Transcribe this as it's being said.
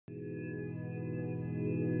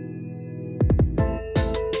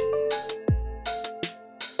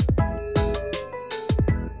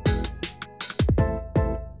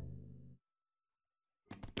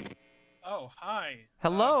Oh, hi.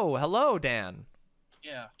 Hello, hello, Dan.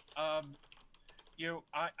 Yeah. Um,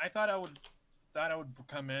 I thought I would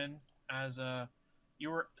come in as you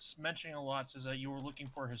were mentioning a lot, says that you were looking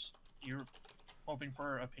for you're hoping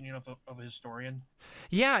for opinion of a historian.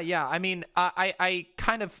 Yeah. I mean, I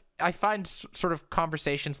kind of I find sort of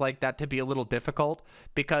conversations like that to be a little difficult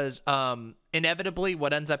because inevitably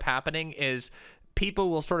what ends up happening is people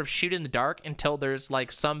will sort of shoot in the dark until there's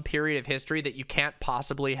like some period of history that you can't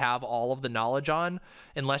possibly have all of the knowledge on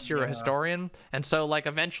unless you're a Yeah. historian. And so like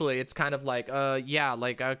eventually it's kind of like yeah,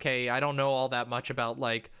 like okay, I don't know all that much about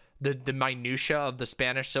like the minutia of the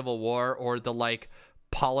Spanish Civil War or the like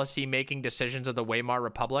policy making decisions of the Weimar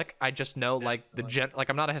Republic. I just know like Definitely. like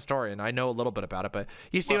I'm not a historian. I know a little bit about it, but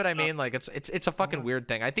you see Well, what I mean? Like it's a fucking mhm, weird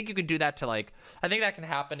thing. I think you can do that to like I think that can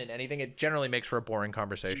happen in anything. It generally makes for a boring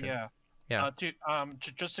conversation. yeah. Yeah.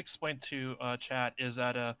 To just explain to chat is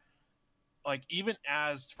that like even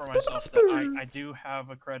as for Spoon myself that spoon. I do have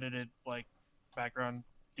accredited like background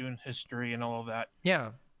doing history and all of that.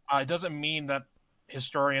 Yeah. It doesn't mean that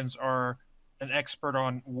historians are an expert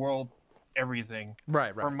on world everything.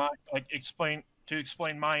 Right, For right. my like explain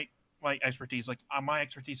my expertise, like my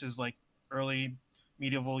expertise is like early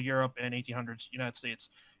medieval Europe and 1800s United States.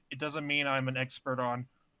 It doesn't mean I'm an expert on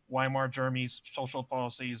Weimar Germany's social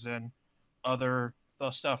policies and other the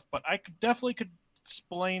stuff, but I could definitely could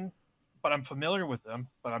explain. But I'm familiar with them,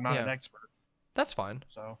 but I'm not an Yeah. expert. That's fine.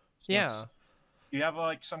 So Yeah. that's you have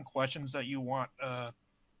like some questions that you want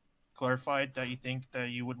clarified that you think that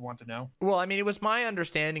you would want to know? Well, I mean, it was my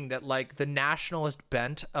understanding that like the nationalist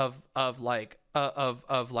bent of like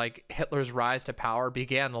Hitler's rise to power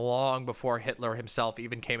began long before Hitler himself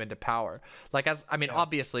even came into power. Like as I mean, Yeah,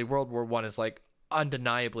 obviously World War One is like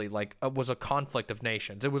undeniably like was a conflict of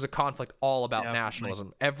nations. It was a conflict all about definitely.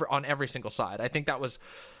 nationalism on every single side. I think that was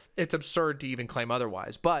it's absurd to even claim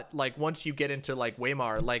otherwise. But like once you get into like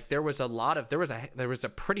Weimar, like there was a lot of there was a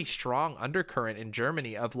pretty strong undercurrent in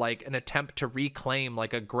Germany of like an attempt to reclaim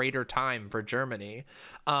like a greater time for Germany.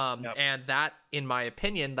 Yep. And that in my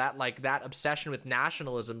opinion, that like that obsession with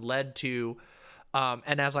nationalism led to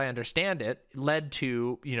and as I understand it, led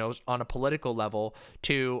to, you know, on a political level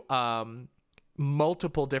to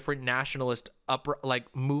multiple different nationalist up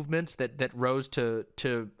like movements that rose to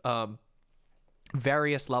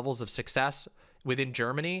various levels of success within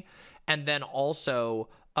Germany, and then also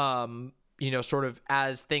you know sort of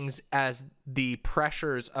as things as the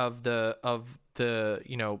pressures of the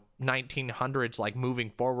you know 1900s like moving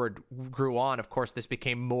forward grew on, of course this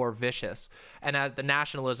became more vicious, and as the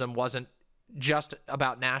nationalism wasn't just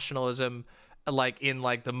about nationalism like in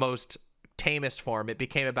like the most tamest form, it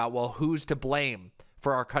became about, well, who's to blame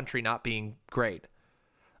for our country not being great.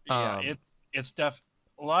 Yeah, um it's def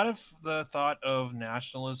a lot of the thought of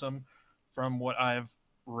nationalism from what I've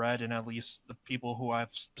read and at least the people who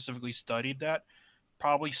I've specifically studied that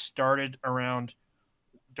probably started around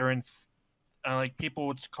during like people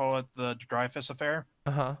would call it the Dreyfus affair.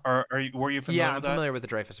 uh-huh Were you yeah, familiar I'm with that? familiar with the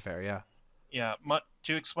Dreyfus affair, yeah. Yeah,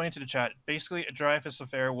 to explain to the chat, basically a Dreyfus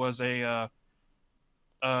affair was a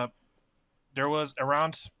uh there was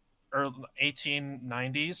around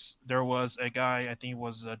 1890s there was a guy, I think it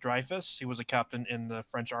was Dreyfus. He was a captain in the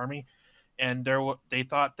French army, and they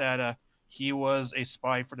thought that he was a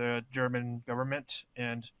spy for the German government,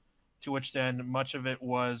 and to which then much of it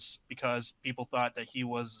was because people thought that he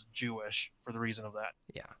was Jewish for the reason of that.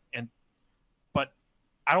 Yeah. And but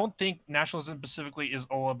I don't think nationalism specifically is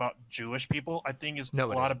all about Jewish people. I think it's No,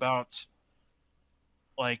 a it lot isn't. about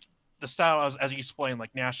like the style as you explained,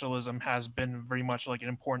 like nationalism has been very much like an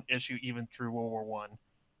important issue even through World War One,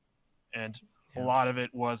 and a Yeah. lot of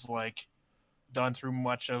it was like done through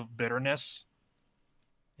much of bitterness.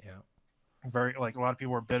 Yeah. Very like a lot of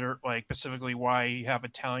people were bitter, like specifically why you have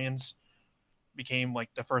Italians became like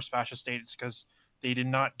the first fascist states because they did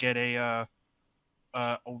not get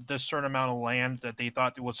this certain amount of land that they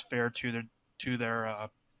thought was fair to their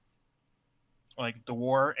like the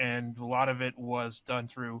war, and a lot of it was done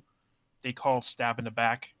through they called stab in the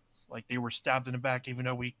back. Like they were stabbed in the back, even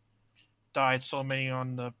though we died so many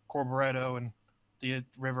on the Corboreto and the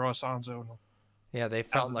River Alfonso. Yeah, As an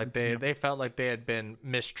example, they felt like they had been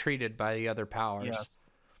mistreated by the other powers. yes,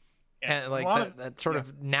 and And a like lot of that sort yeah,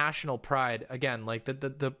 of national pride again, like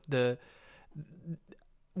the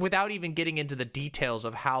without even getting into the details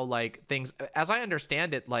of how like things as I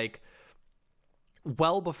understand it, like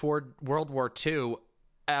well before World War II,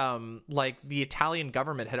 like the Italian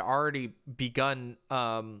government had already begun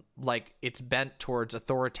like its bent towards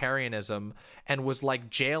authoritarianism and was like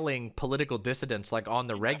jailing political dissidents like on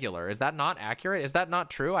the yeah. regular. Is that not accurate? Is that not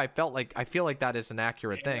true? I feel like that is an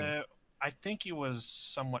accurate thing. Uh, I think he was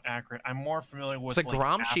somewhat accurate. I'm more familiar It's with like like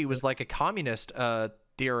Gramsci after. was like a communist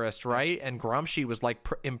theorist, Yeah, right? And Gramsci was like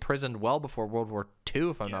imprisoned well before World War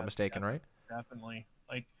II, if I'm not yeah, mistaken, right? definitely.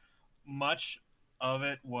 Like much of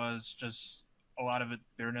it was just a lot of it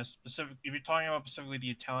bitterness. Specific, if you're talking about specifically the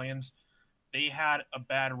Italians, they had a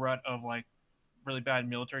bad rut of like really bad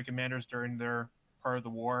military commanders during their part of the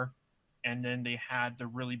war, and then they had the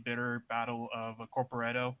really bitter battle of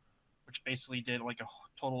Corporeto, which basically did like a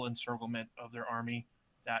total encirclement of their army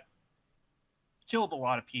that killed a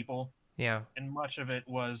lot of people, Yeah. and much of it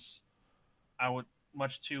was I would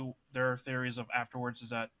much to their theories of afterwards is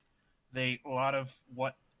that they a lot of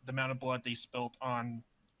what the amount of blood they spilt on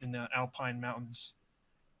in the Alpine mountains,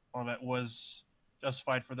 all that was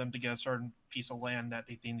justified for them to get a certain piece of land that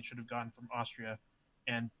they think they should have gotten from Austria,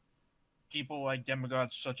 and people like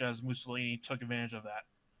demagogues such as Mussolini took advantage of that.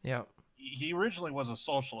 Yeah. He originally was a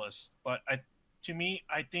socialist, but to me,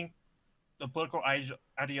 I think the political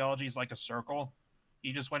ideology is like a circle.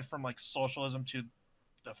 He just went from like socialism to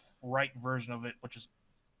the right version of it, which is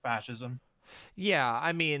fascism. Yeah,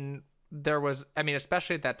 I mean, I mean,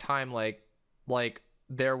 especially at that time, like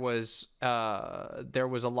there was a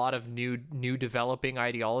lot of new developing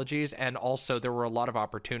ideologies, and also there were a lot of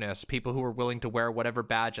opportunists, people who were willing to wear whatever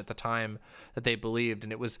badge at the time that they believed.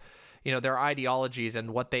 And it was, you know, their ideologies and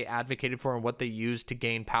what they advocated for and what they used to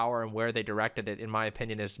gain power and where they directed it, in my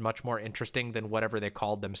opinion, is much more interesting than whatever they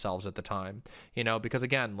called themselves at the time. You know, because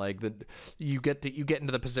again, like you get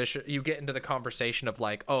into the position, you get into the conversation of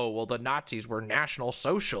like, oh well, the Nazis were National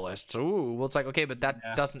Socialists. Ooh, well, it's like, okay, but that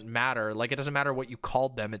Yeah. doesn't matter. Like, it doesn't matter what you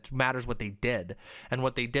called them, it matters what they did. And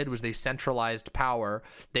what they did was they centralized power.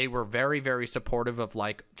 They were very, very supportive of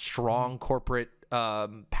like strong corporate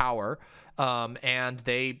power, and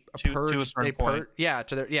they To a certain point. yeah,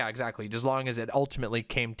 to their, yeah, exactly, as long as it ultimately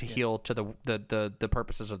came to Yeah. heal to the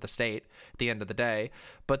purposes of the state at the end of the day.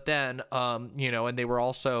 But then you know, and they were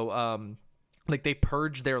also like, they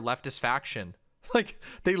purged their leftist faction. Like,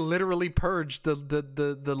 they literally purged the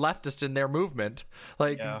leftists in their movement,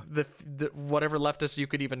 like Yeah. the whatever leftists you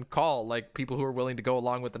could even call, like people who were willing to go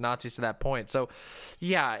along with the Nazis to that point. So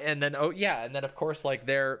yeah, and then of course, like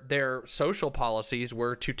their social policies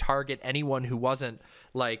were to target anyone who wasn't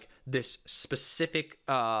like this specific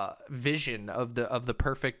vision of the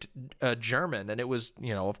perfect German. And it was,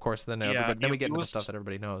 you know, of course, then Yeah. then we get It into the stuff was that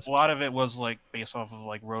everybody knows. a lot of it was like based off of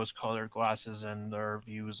like rose-colored glasses and their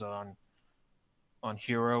views on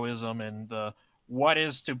heroism and the what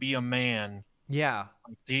is to be a man. Yeah.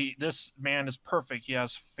 Like this man is perfect. He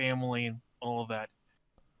has family and all of that.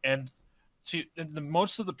 And and the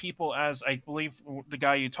most of the people, as I believe the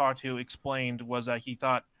guy you talked to explained, was that he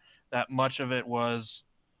thought that much of it was,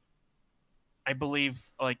 I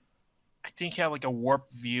believe, like I think he had like a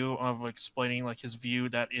warped view of explaining like his view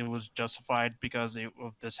that it was justified because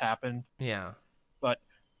of this happened. Yeah.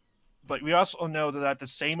 But we also know that the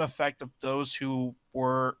same effect of those who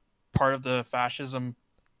were part of the fascism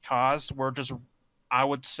cause were just, I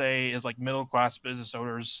would say, is like middle class business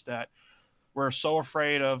owners that were so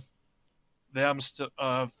afraid of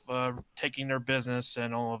of taking their business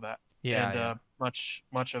and all of that, Yeah. and Yeah.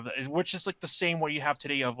 much of that, which is like the same way you have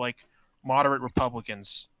today of like moderate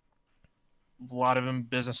Republicans. A lot of them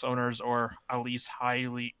business owners, or at least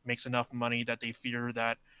highly makes enough money that they fear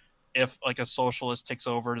that if like a socialist takes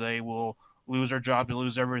over, they will lose their job, they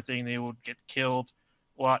lose everything, they will get killed.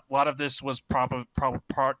 A lot of this was probably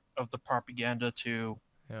part of the propaganda to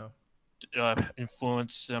Yeah.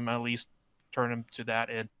 influence them, at least turn them to that.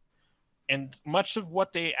 And much of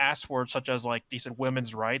what they asked for, such as like decent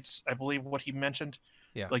women's rights, I believe what he mentioned,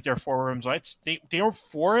 Yeah. like they're for women's rights, they were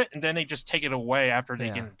for it, and then they just take it away after they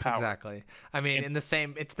Yeah, get in power. exactly. I mean, And in the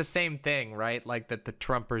same, it's the same thing, right? Like that the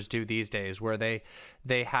Trumpers do these days, where they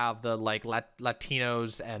have the like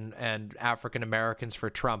Latinos and African Americans for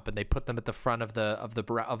Trump, and they put them at the front of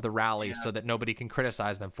the rally yeah, so that nobody can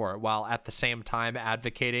criticize them for it, while at the same time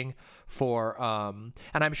advocating for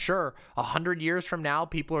and I'm sure 100 years from now,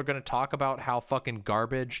 people are going to talk about how fucking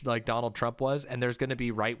garbage like Donald Trump was, and there's going to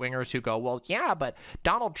be right wingers who go, well, yeah, but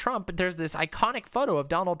Donald Trump, there's this iconic photo of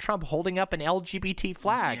Donald Trump holding up an LGBT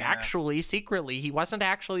flag. yeah, Actually, secretly, he wasn't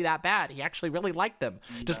actually that bad. He actually really liked them,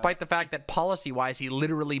 yeah, despite the fact that policy-wise, he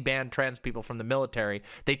literally banned trans people from the military.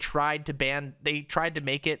 They tried to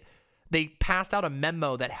make it. They passed out a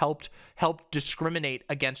memo that helped discriminate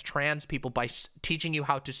against trans people by teaching you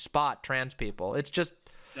how to spot trans people. It's just,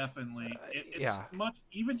 definitely. It's yeah, much,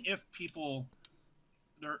 even if people,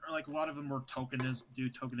 there are like a lot of them were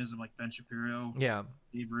tokenism, like Ben Shapiro, yeah,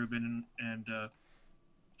 Dave Rubin, and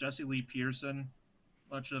Jesse Lee Peterson,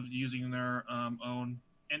 much of using their own,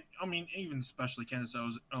 and I mean even especially Candace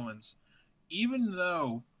Owens. even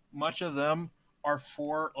though much of them are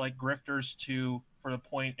for like grifters to for the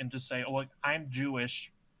point and to say, oh, like I'm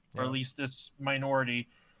Jewish, or at Yeah. least this minority,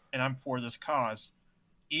 and I'm for this cause.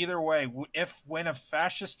 Either way, if when a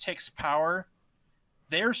fascist takes power,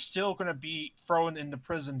 they're still going to be thrown into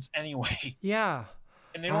prisons anyway, Yeah.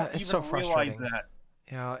 and they don't It's even so realize frustrating. that.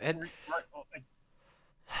 Yeah. Like,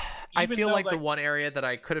 I even feel though like the like one area that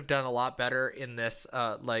I could have done a lot better in this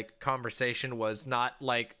like conversation was not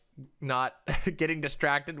getting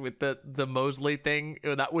distracted with the Mosley thing,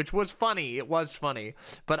 that which was funny. It was funny,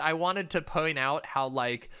 but I wanted to point out how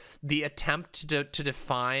like the attempt to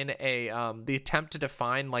define a the attempt to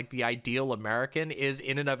define like the ideal American is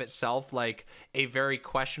in and of itself like a very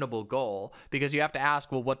questionable goal, because you have to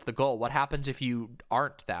ask, well, what's the goal? What happens if you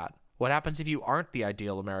aren't that? What happens if you aren't the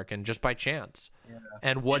ideal American just by chance? yeah,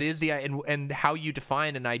 And what is the it's and how you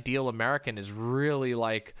define an ideal American is really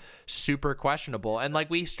like super questionable. And like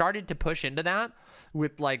we started to push into that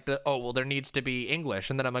with like the, oh well, there needs to be English,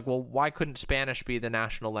 and then I'm like, well, why couldn't Spanish be the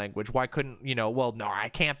national language? Why couldn't, you know, well, no, I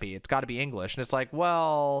can't be, it's got to be English. And it's like,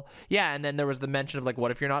 well, yeah. And then there was the mention of like, what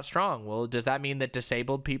if you're not strong? Well, does that mean that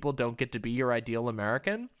disabled people don't get to be your ideal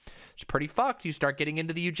American? It's pretty fucked. You start getting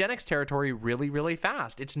into the eugenics territory really, really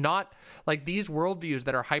fast. It's not like these worldviews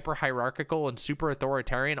that are hyper hierarchical and super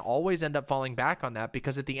authoritarian always end up falling back on that,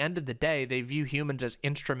 because at the end of the day, they view humans as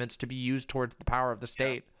instruments to be used towards the power of the yeah,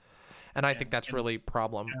 state. And I think and that's and really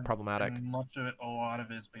problematic. and much of it, a lot of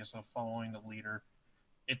it is based on following the leader.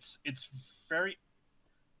 It's very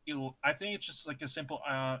I think it's just like a simple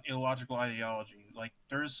illogical ideology. Like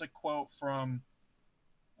there's a quote from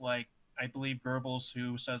like I believe Goebbels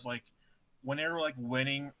who says like when they were like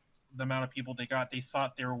winning the amount of people they got, they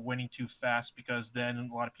thought they were winning too fast because then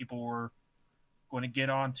a lot of people were going to get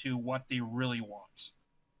on to what they really want.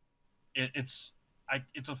 It's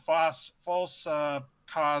a false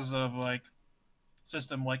cause of like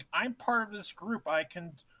system. Like I'm part of this group. I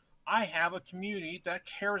have a community that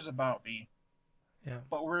cares about me. Yeah.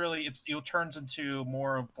 But really, it turns into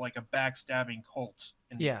more of like a backstabbing cult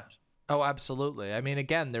in the Yeah. end. Oh, absolutely. I mean,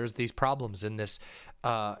 again, there's these problems in this.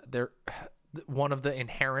 There, one of the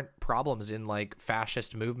inherent problems in like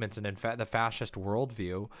fascist movements and in the fascist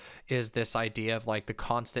worldview is this idea of like the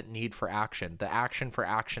constant need for action, the action for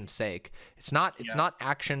action's sake. It's not. It's Yeah, not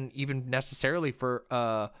action even necessarily for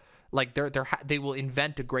like they will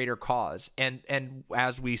invent a greater cause, and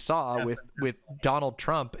as we saw yeah, with Donald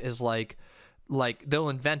Trump is like they'll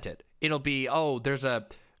invent it. It'll be, oh, there's a,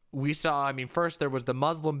 we saw, I mean, first there was the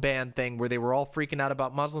Muslim ban thing where they were all freaking out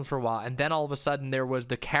about Muslims for a while, and then all of a sudden there was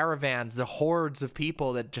the caravans, the hordes of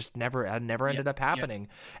people that just never yeah, ended up yeah. happening.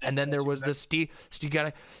 And then there That's was the exactly.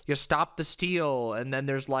 steal, you stop the steal, and then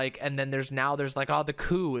there's like, and then there's now there's like, oh, the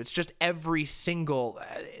coup. It's just every single,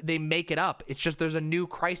 they make it up. It's just there's a new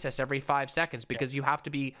crisis every 5 seconds, Yeah, because you have to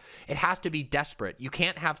be, it has to be desperate. You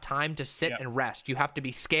can't have time to sit yeah, and rest. You have to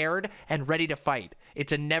be scared and ready to fight.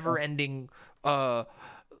 It's a never ending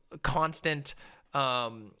constant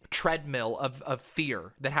treadmill of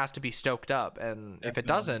fear that has to be stoked up, and if it definitely.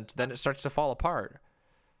 doesn't, then it starts to fall apart.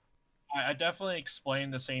 I definitely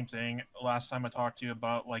explained the same thing last time I talked to you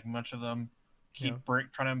about like much of them Yeah.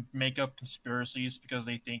 trying to make up conspiracies because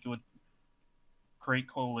they think it would create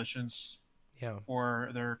coalitions Yeah. for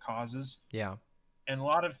their causes. Yeah. And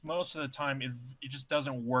most of the time it just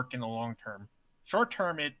doesn't work in the long term. Short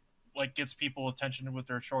term it like gets people attention with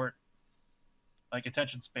their short like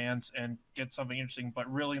attention spans and get something interesting,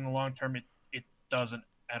 but really in the long term it doesn't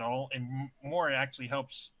at all. And more it actually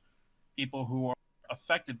helps people who are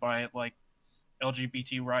affected by it, like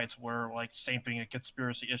LGBT rights, where like same thing, a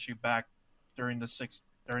conspiracy issue back during Of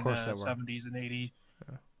during course they the were. 70s and 80s,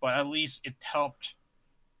 Yeah. but at least it helped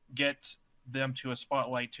get them to a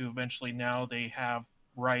spotlight to eventually now they have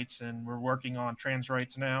rights, and we're working on trans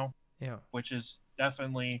rights now, Yeah. which is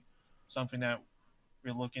definitely something that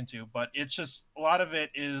we look into. But it's just a lot of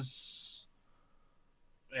it is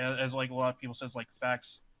as like a lot of people says like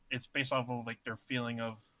facts. It's based off of like their feeling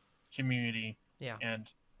of community Yeah. and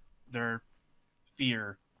their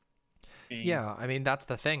fear being Yeah, I mean that's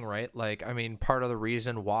the thing, right? Like, I mean, part of the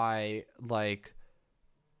reason why like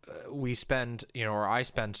we spend, you know, or I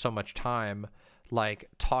spend so much time like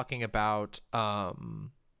talking about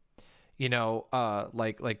you know,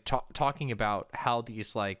 talking about how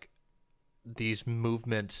these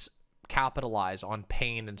movements capitalize on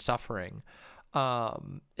pain and suffering,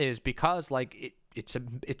 is because like it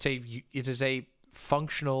is a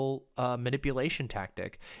functional manipulation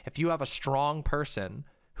tactic. If you have a strong person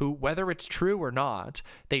who, whether it's true or not,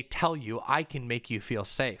 they tell you, I can make you feel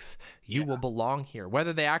safe, you yeah will belong here,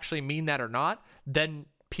 whether they actually mean that or not, then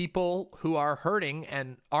people who are hurting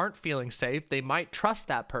and aren't feeling safe, they might trust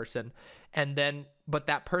that person, and then but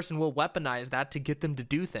that person will weaponize that to get them to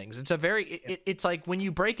do things. It's a very it's like, when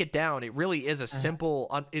you break it down, it really is a simple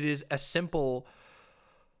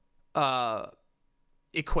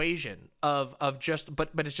equation of just, but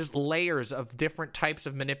it's just layers of different types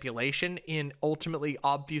of manipulation in ultimately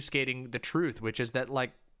obfuscating the truth, which is that,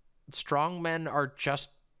 like, strong men are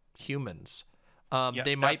just humans.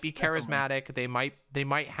 They might be charismatic, they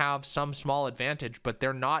might have some small advantage, but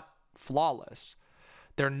they're not flawless.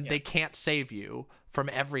 They can't save you from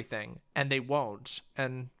everything, and they won't.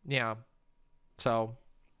 And so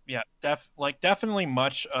definitely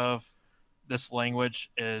much of this language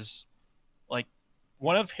is like,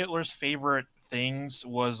 one of Hitler's favorite things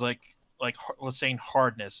was let's say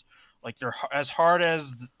hardness. Like, they're as hard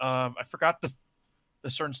as I forgot the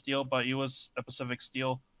certain steel, but it was a Pacific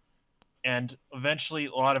steel. And eventually,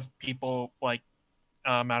 a lot of people I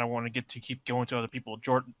don't want to keep going to other people.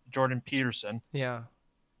 Jordan Peterson, yeah.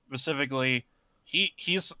 specifically,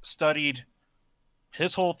 he's studied,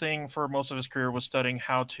 his whole thing for most of his career was studying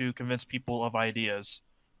how to convince people of ideas,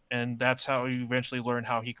 and that's how he eventually learned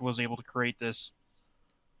how he was able to create this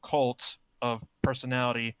cult of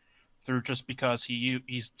personality through, just because he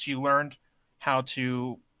learned how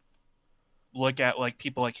to look at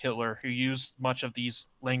people like Hitler, who used much of these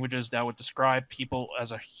languages that would describe people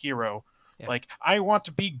as a hero. Yeah. Like, I want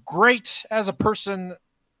to be great as a person,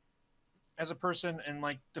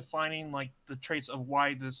 and defining the traits of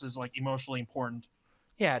why this is emotionally important.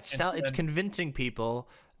 Yeah, it's convincing people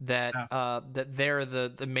that that they're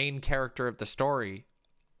the main character of the story,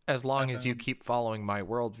 as long as you keep following my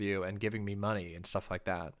worldview and giving me money and stuff like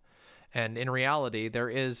that. And in reality, there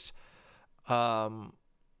is it's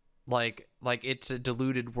a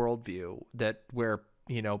diluted worldview that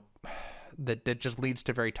that just leads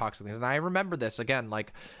to very toxic things. And I remember this again,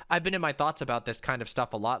 I've been in my thoughts about this kind of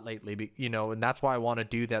stuff a lot lately, and that's why I want to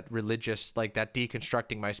do that religious, that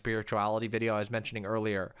deconstructing my spirituality video I was mentioning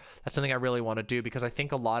earlier. That's something I really want to do, because I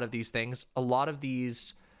think a lot of these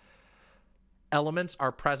elements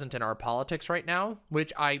are present in our politics right now,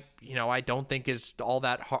 which I don't think is all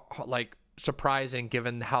that surprising,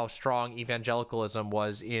 given how strong evangelicalism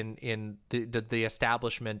was in the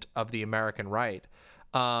establishment of the American right.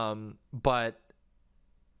 But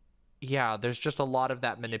yeah, there's just a lot of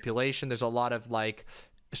that manipulation. There's a lot of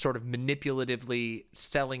sort of manipulatively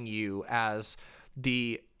selling you as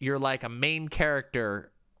you're like a main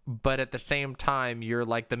character, but at the same time you're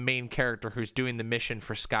like the main character who's doing the mission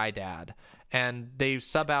for Skydad, and they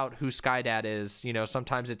sub out who Skydad is.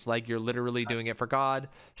 Sometimes it's like you're literally doing it for God,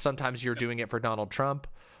 sometimes you're doing it for Donald Trump,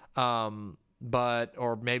 or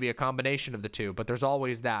maybe a combination of the two, but there's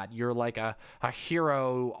always that you're like a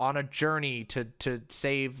hero on a journey to do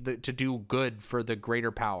good for the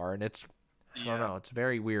greater power. And I don't know, it's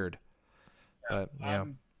very weird. But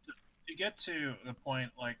to get to the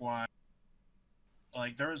point, why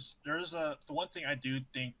there's the one thing I do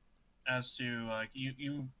think, as to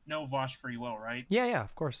you know Vosh pretty well, right? Yeah,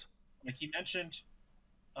 of course. He mentioned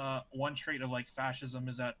one trait of fascism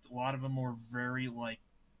is that a lot of them were very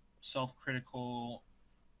self-critical,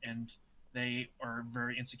 and they are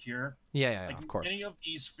very insecure. Yeah, of course. Many of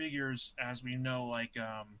these figures, as we know,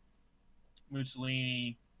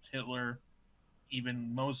 Mussolini, Hitler,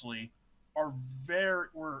 even Mosley,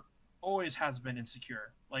 were always has been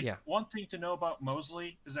insecure. One thing to know about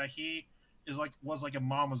Mosley is that he was a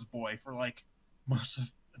mama's boy for most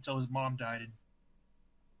of until his mom died.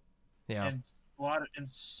 And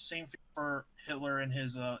same for Hitler and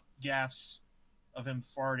his gaffes of him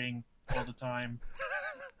farting all the time,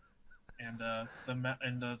 and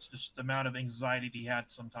just the amount of anxiety he had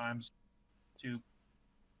sometimes to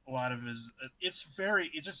a lot of his. It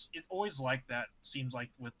always like that, seems like,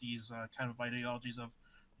 with these kind of ideologies of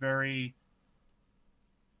very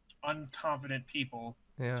unconfident people,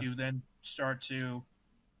 to then start to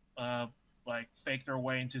fake their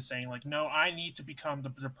way into saying no, I need to become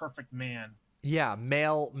the perfect man. Yeah,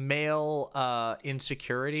 male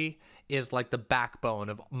insecurity is the backbone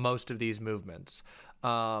of most of these movements.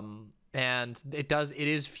 And it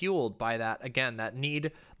is fueled by that, again, that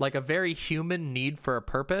need, a very human need for a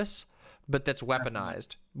purpose, but that's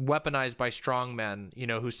weaponized by strong men,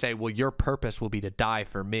 who say, well, your purpose will be to die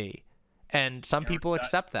for me. And some people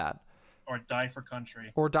accept that. Or die for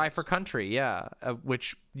country. Yeah.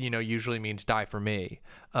 Which, usually means die for me,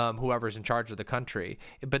 whoever's in charge of the country.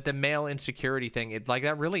 But the male insecurity thing,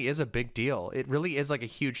 that really is a big deal. It really is a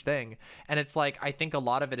huge thing. And it's I think a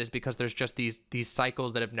lot of it is because there's just these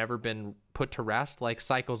cycles that have never been put to rest, like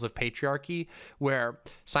cycles of patriarchy, where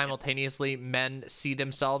simultaneously men see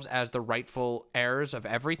themselves as the rightful heirs of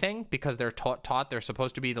everything because they're taught they're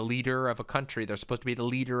supposed to be the leader of a country, they're supposed to be the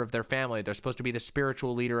leader of their family, they're supposed to be the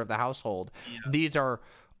spiritual leader of the household. Yeah. These are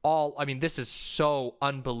all, I mean, this is so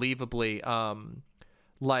unbelievably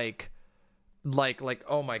like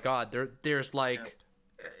oh my god, there's like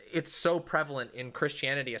it's so prevalent in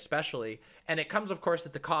Christianity especially, and it comes of course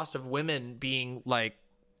at the cost of women being like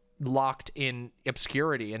locked in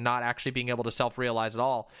obscurity and not actually being able to self-realize at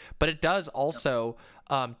all. But it does also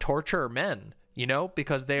torture men, you know,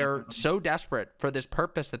 because they're so desperate for this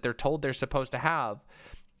purpose that they're told they're supposed to have,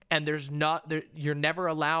 and there's not there, you're never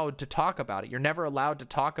allowed to talk about it. You're never allowed to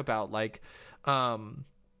talk about like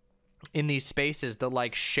in these spaces the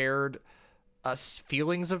like shared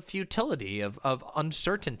feelings of futility, of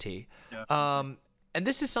uncertainty. And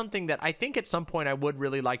this is something that I think at some point I would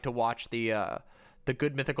really like to watch the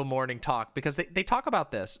Good Mythical Morning talk, because they talk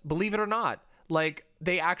about this, believe it or not. Like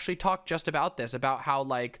they actually talk just about this, about how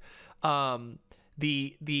like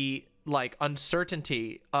the like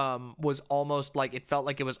uncertainty was almost like, it felt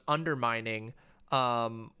like it was undermining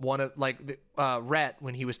one of like Rhett,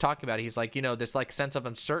 when he was talking about it, he's like, you know, this like sense of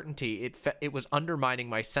uncertainty, it was undermining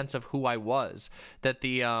my sense of who I was, that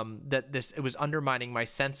it was undermining my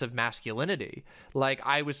sense of masculinity. Like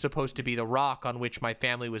I was supposed to be the rock on which my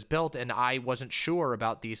family was built, and I wasn't sure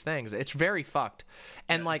about these things. It's very fucked.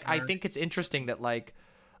 And like I think it's interesting that like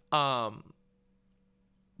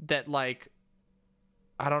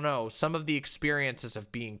I don't know, some of the experiences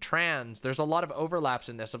of being trans, there's a lot of overlaps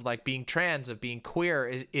in this, of like being trans, of being queer,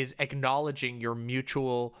 is acknowledging your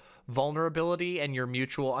mutual vulnerability and your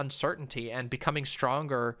mutual uncertainty and becoming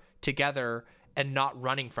stronger together and not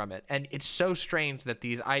running from it. And it's so strange that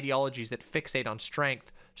these ideologies that fixate on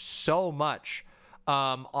strength so much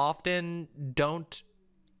often don't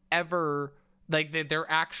ever, like they're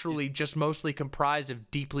actually just mostly comprised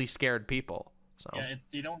of deeply scared people. So Yeah,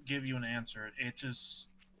 they don't give you an answer.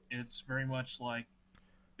 It's very much like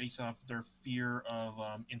based off their fear of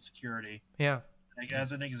insecurity. yeah. Like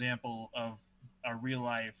as an example of a real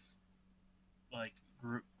life like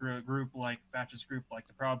group like fascist group like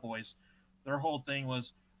the Proud Boys, their whole thing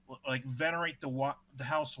was like venerate the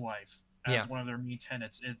housewife as Yeah. one of their main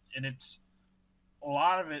tenets. And it's a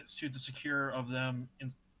lot of it to the secure of them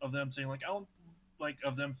of them saying like, oh, like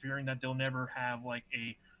of them fearing that they'll never have like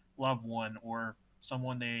a loved one or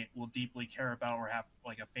someone they will deeply care about or have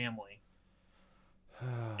like a family.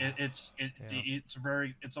 Yeah. It's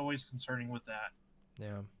always concerning with that.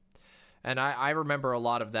 Yeah. And I remember a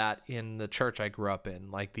lot of that in the church I grew up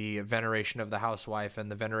in, like the veneration of the housewife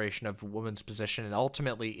and the veneration of woman's position. And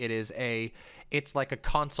ultimately it's like a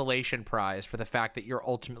consolation prize for the fact that you're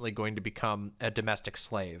ultimately going to become a domestic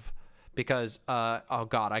slave. Because oh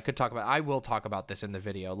god, I will talk about this in the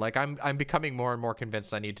video. Like I'm becoming more and more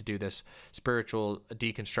convinced I need to do this spiritual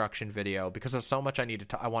deconstruction video, because there's so much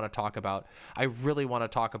I want to talk about. I really want to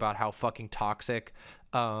talk about how fucking toxic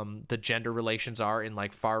the gender relations are in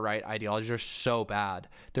like far right ideologies. They're so bad.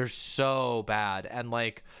 They're so bad. And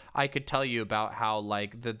like I could tell you about how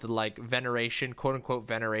like the like veneration, quote unquote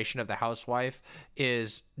veneration of the housewife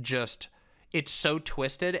is just, it's so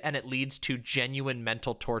twisted, and it leads to genuine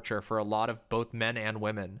mental torture for a lot of both men and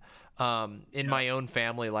women. In my own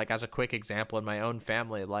family, like as a quick example, in my own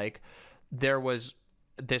family, like there was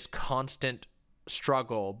this constant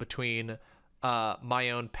struggle between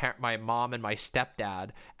my mom and my stepdad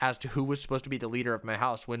as to who was supposed to be the leader of my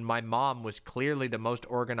house, when my mom was clearly the most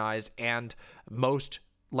organized and most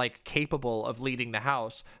like capable of leading the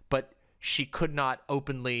house, but she could not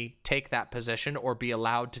openly take that position or be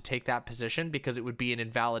allowed to take that position because it would be an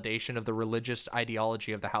invalidation of the religious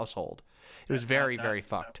ideology of the household. It was very, very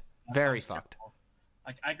fucked. Very fucked. Terrible.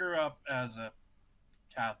 Like I grew up as a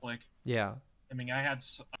Catholic. Yeah. I mean,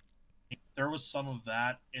 there was some of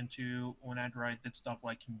that into whenever I did stuff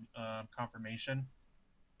like confirmation.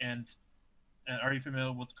 And are you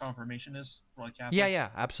familiar with what confirmation is for like Catholics? Yeah, yeah,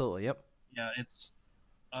 absolutely. Yep. Yeah, it's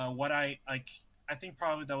what I like. I think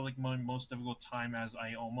probably that was like my most difficult time, as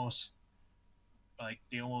I almost like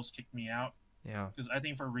they almost kicked me out. Yeah. Because I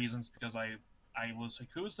think for reasons, because I was like,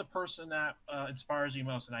 who's the person that inspires you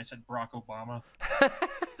most, and I said Barack Obama.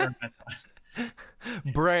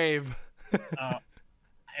 Brave.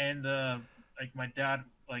 And my dad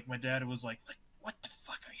was like what the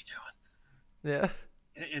fuck are you Yeah. doing?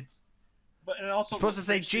 It's but and also You're supposed to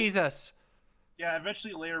say Jesus. Yeah,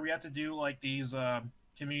 eventually later we had to do like these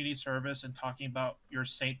community service and talking about your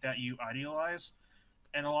saint that you idealize,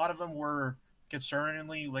 and a lot of them were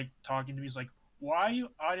concerningly like talking to me. It's like, why you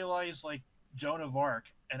idealize like Joan of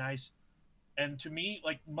Arc? And and to me,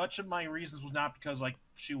 like much of my reasons was not because like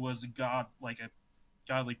she was a god, like a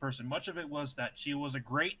godly person. Much of it was that she was a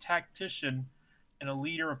great tactician and a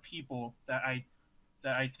leader of people that I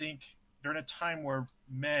think during a time where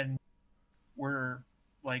men were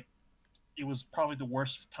like it was probably the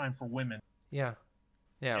worst time for women, Yeah.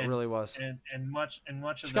 Yeah, it and really was. much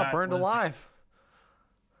She of got that burned was like alive.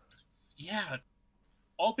 yeah,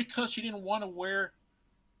 all because she didn't want to wear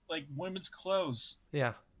like women's clothes.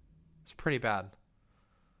 Yeah. It's pretty bad.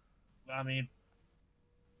 I mean,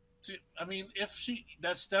 I mean, if she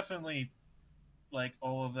that's definitely like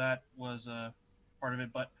all of that was a part of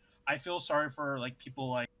it, but I feel sorry for like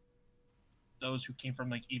people like those who came from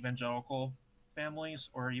like evangelical families,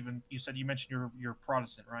 or even you said you mentioned you're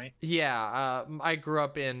Protestant, right? Yeah, I grew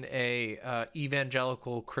up in a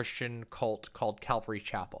evangelical Christian cult called Calvary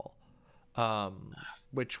Chapel,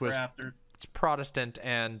 which was Crap, they're Protestant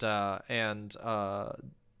and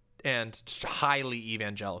highly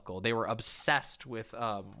evangelical. They were obsessed with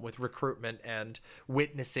recruitment and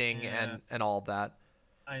witnessing yeah, and all of that.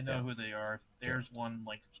 I Yeah, know who they are. yeah, There's one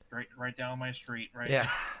like right down my street, right? yeah.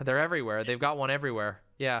 They're everywhere. They've got one everywhere.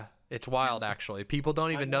 Yeah, it's wild And actually. People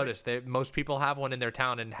don't even I'm like, notice. Most people have one in their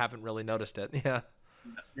town and haven't really noticed it. Yeah.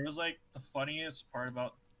 it was like the funniest part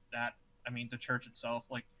about that. I mean, the church itself,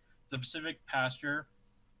 like the Pacific pastor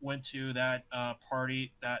went to that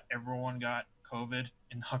party that everyone got COVID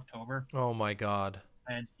in October, Oh my God.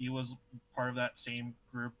 and he was part of that same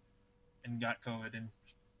group and got COVID and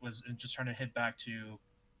was and just trying to head back to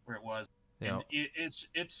where it was. Yeah. And it's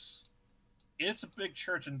a big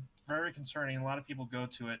church and very concerning. A lot of people go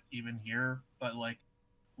to it even here, but like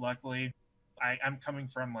luckily, I'm coming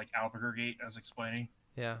from like Albuquerque as explaining.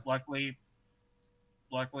 Yeah. Luckily,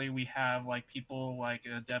 we have like people like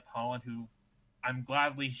Deb Holland who I'm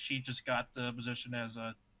gladly she just got the position as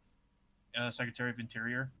a Secretary of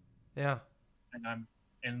Interior, Yeah. and I'm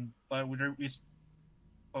and but we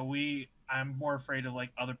I'm more afraid of like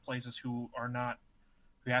other places who are not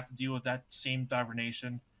who have to deal with that same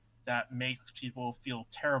domination that makes people feel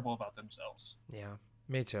terrible about themselves. Yeah.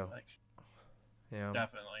 Me too. Like Yeah.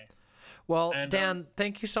 definitely. Well, And Dan,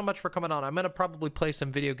 thank you so much for coming on. I'm gonna probably play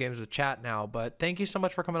some video games with chat now, but thank you so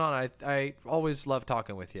much for coming on. I always love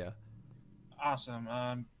talking with you. awesome.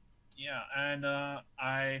 Yeah, and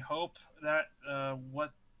I hope that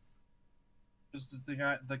what is the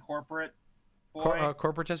guy, the Corporatist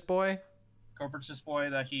boy. corporatist boy,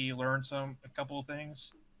 that he learned a couple of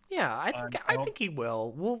things. Yeah, I I hope, think he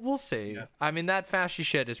will. We'll see. yeah, I mean, that fashy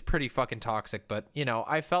shit is pretty fucking toxic, but you know,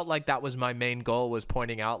 I felt like that was my main goal, was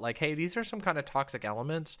pointing out like, hey, these are some kind of toxic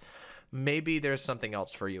elements. Maybe there's something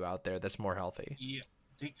else for you out there that's more healthy. he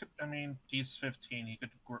could. I mean, he's 15. He could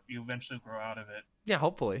you eventually grow out of it. Yeah,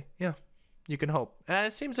 hopefully. Yeah. You can hope.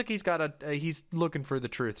 It seems like he's looking for the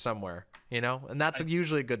truth somewhere, you know, and that's I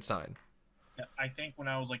usually a good sign. I think when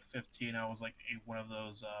I was like 15, I was like one of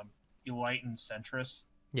those enlightened centrists.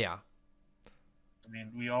 Yeah. I mean,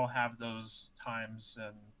 we all have those times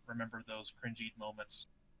and remember those cringy moments.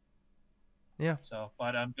 Yeah. So,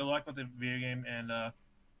 but good luck with the video game, and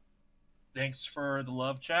thanks for the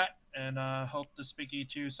love chat, and hope to speak to you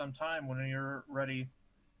too sometime when you're ready.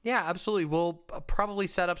 Yeah, absolutely. We'll probably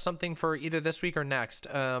set up something for either this week or next.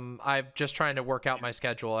 I'm just trying to work out Yeah, my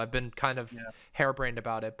schedule. I've been kind of yeah, harebrained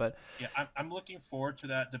about it, but yeah. I'm looking forward to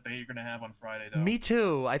that debate you're gonna have on Friday, though. me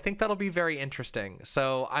too. I think that'll be very interesting.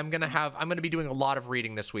 So I'm gonna be doing a lot of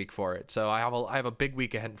reading this week for it. So I have a big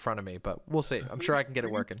week ahead in front of me, but we'll see. I'm sure I can get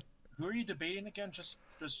it working. Who are you debating again? Just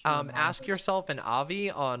to remind Ask us. Yourself and Avi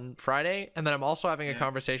on Friday, and then I'm also having a Yeah,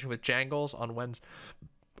 conversation with Jangles on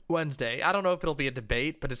Wednesday. I don't know if it'll be a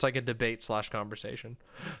debate, but it's like a debate slash conversation.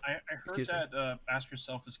 I heard Excuse me. that Ask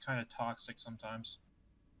Yourself is kind of toxic sometimes,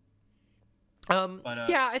 but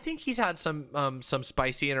Yeah, I think he's had some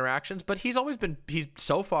spicy interactions, but he's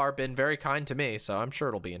so far been very kind to me, so I'm sure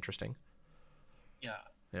it'll be interesting. yeah.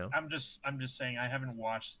 Yeah. I'm just saying I haven't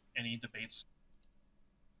watched any debates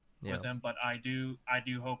Yeah. with him, but I do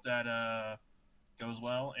hope that goes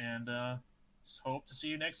well, and hope to see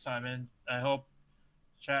you next time. And I hope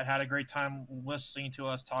chat had a great time listening to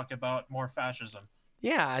us talk about more fascism.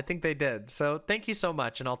 Yeah, I think they did. So thank you so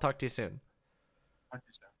much, and I'll talk to you soon. Talk to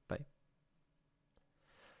you soon. Bye.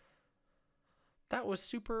 That was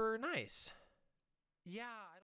super nice. Yeah.